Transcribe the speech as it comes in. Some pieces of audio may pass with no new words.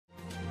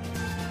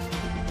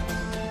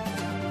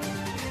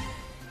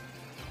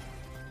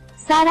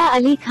Sara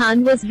Ali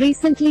Khan was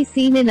recently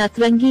seen in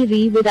Atrangi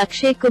Re with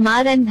Akshay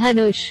Kumar and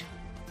Dhanush.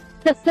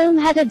 The film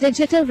had a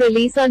digital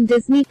release on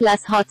Disney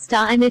Plus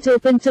Hotstar and it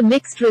opened to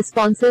mixed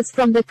responses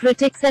from the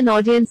critics and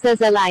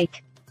audiences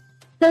alike.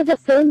 Though the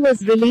film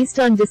was released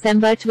on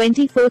December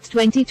 24,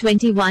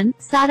 2021,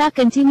 Sara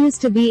continues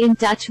to be in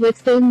touch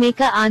with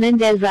filmmaker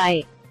Anand L.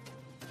 Rai.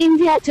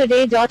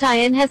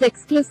 IndiaToday.in has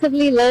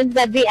exclusively learned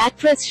that the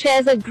actress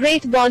shares a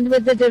great bond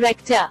with the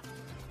director.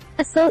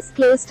 A source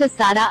close to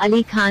Sara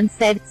Ali Khan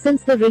said,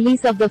 since the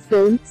release of the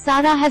film,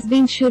 Sara has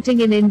been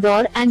shooting in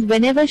Indore, and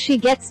whenever she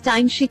gets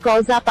time she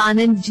calls up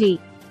Anand ji.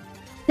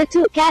 The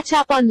two catch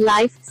up on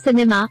life,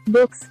 cinema,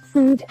 books,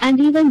 food, and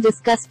even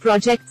discuss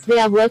projects they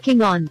are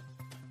working on.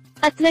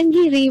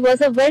 Atrangi Re was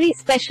a very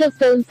special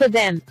film for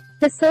them.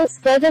 The source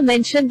further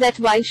mentioned that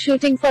while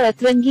shooting for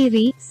Atrangi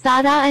Re,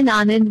 Sara and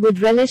Anand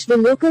would relish the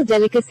local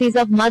delicacies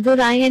of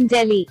Madurai and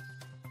Delhi.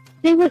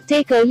 They would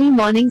take early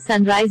morning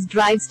sunrise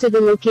drives to the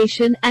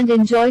location and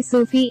enjoy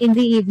Sufi in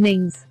the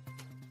evenings.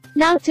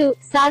 Now too,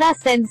 Sara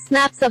sends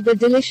snaps of the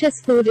delicious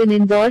food in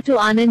Indore to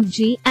Anand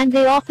ji, and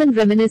they often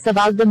reminisce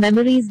about the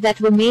memories that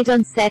were made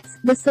on sets,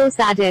 the source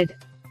added.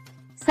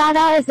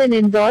 Sara is in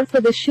Indore for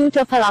the shoot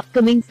of her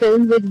upcoming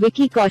film with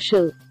Vicky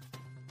Kaushal.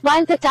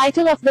 While the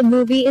title of the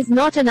movie is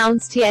not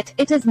announced yet,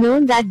 it is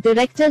known that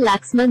director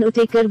Laxman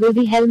Utekar will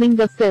be helming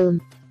the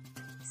film.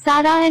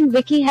 Sara and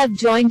Vicky have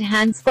joined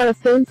hands for a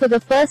film for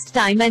the first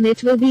time, and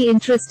it will be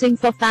interesting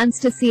for fans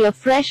to see a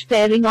fresh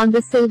pairing on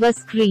the silver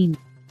screen.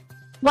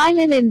 While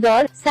in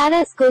Indore,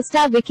 Sara's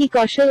co-star Vicky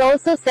Kaushal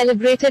also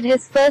celebrated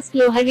his first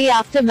Lohari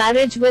after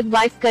marriage with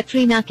wife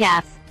Katrina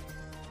Kaif.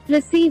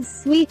 Receives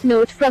sweet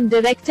note from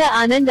director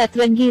Anand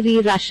Atrangi Re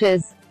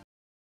rushes.